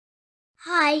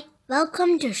Hi,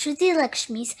 welcome to Sruthi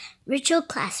Lakshmi's virtual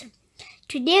classroom.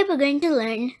 Today we're going to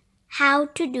learn how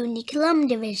to do Nikhilam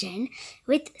division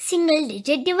with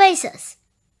single-digit divisors.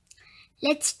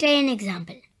 Let's try an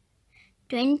example.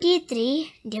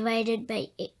 23 divided by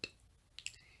 8.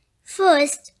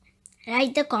 First,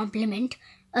 write the complement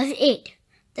of 8.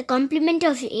 The complement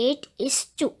of 8 is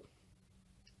 2.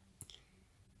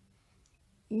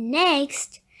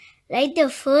 Next, write the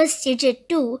first digit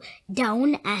 2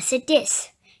 down as it is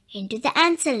into the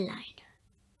answer line.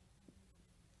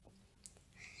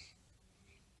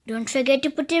 Don't forget to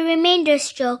put a remainder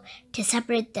stroke to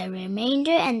separate the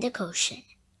remainder and the quotient.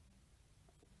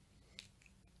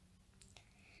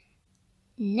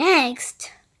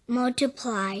 Next,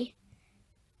 multiply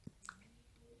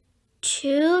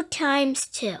 2 times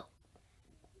 2.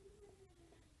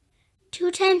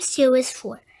 2 times 2 is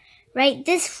 4. Write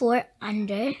this 4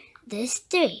 under this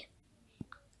 3.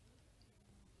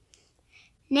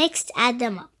 Next, add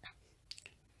them up.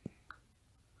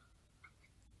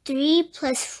 3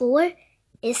 plus 4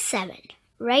 is 7.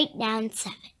 Write down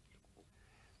 7.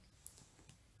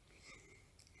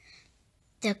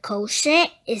 The quotient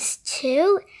is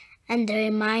 2 and the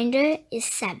remainder is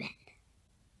 7.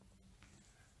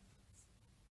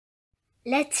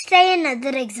 Let's try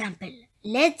another example.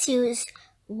 Let's use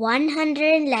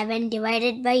 111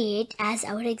 divided by 8 as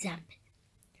our example.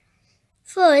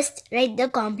 First, write the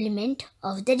complement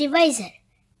of the divisor,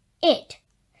 8.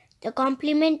 The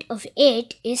complement of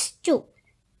 8 is 2.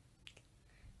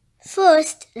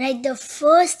 First, write the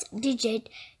first digit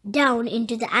down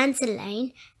into the answer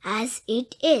line as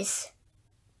it is.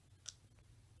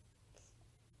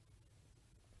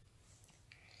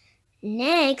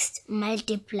 Next,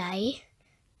 multiply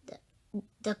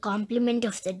the complement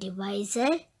of the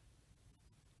divisor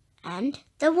and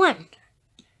the 1.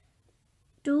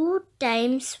 2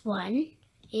 times 1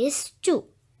 is 2.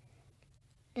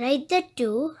 Write the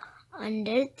 2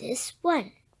 under this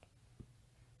 1.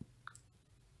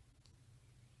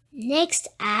 Next,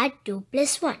 add 2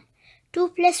 plus 1. 2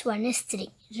 plus 1 is 3.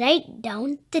 Write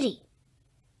down 3.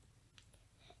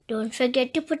 Don't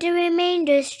forget to put a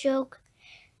remainder stroke.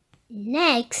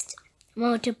 Next,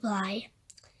 multiply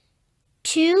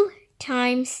 2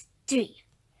 times 3.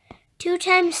 2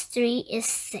 times 3 is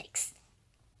 6.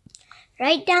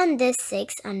 Write down this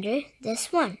 6 under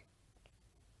this 1.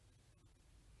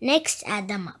 Next, add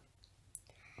them up.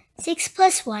 6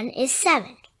 plus 1 is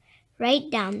 7.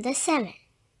 Write down the 7.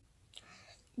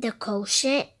 The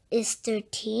quotient is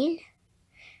 13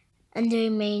 and the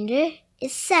remainder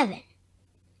is 7.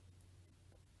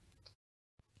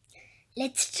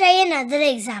 Let's try another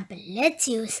example. Let's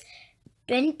use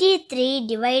 23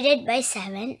 divided by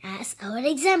 7 as our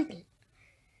example.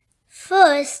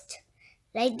 First,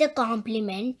 write the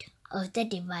complement of the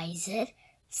divisor,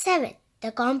 7.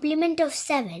 The complement of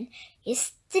 7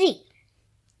 is 3.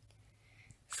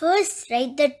 First,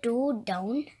 write the 2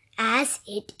 down as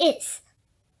it is.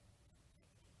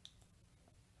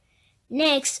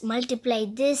 Next, multiply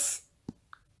this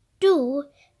 2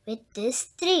 with this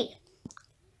 3.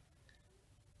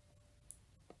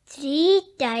 3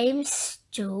 times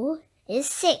 2 is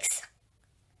 6.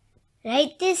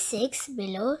 Write this 6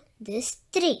 below this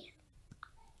 3.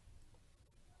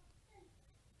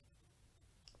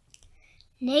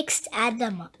 Next, add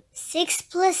them up. 6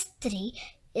 plus 3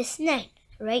 is 9.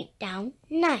 Write down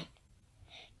 9.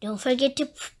 Don't forget to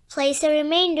place a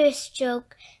remainder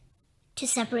stroke to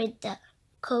separate the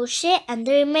quotient and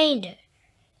the remainder.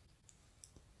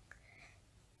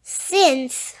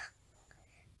 Since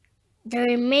the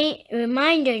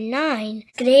remainder 9 is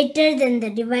greater than the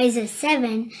divisor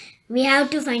 7, we have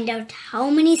to find out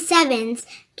how many 7s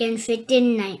can fit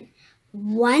in 9.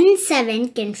 1 7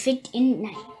 can fit in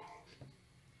 9.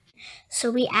 So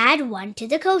we add 1 to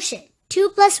the quotient. 2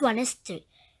 plus 1 is 3.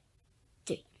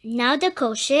 Now the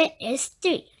quotient is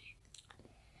 3.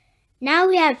 Now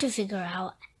we have to figure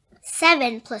out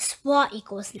 7 plus 4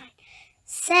 equals 9.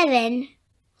 7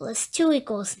 plus 2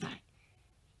 equals 9.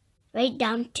 Write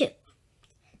down 2.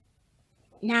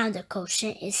 Now the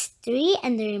quotient is 3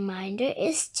 and the remainder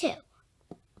is 2.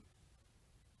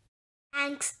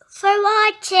 Thanks for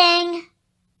watching.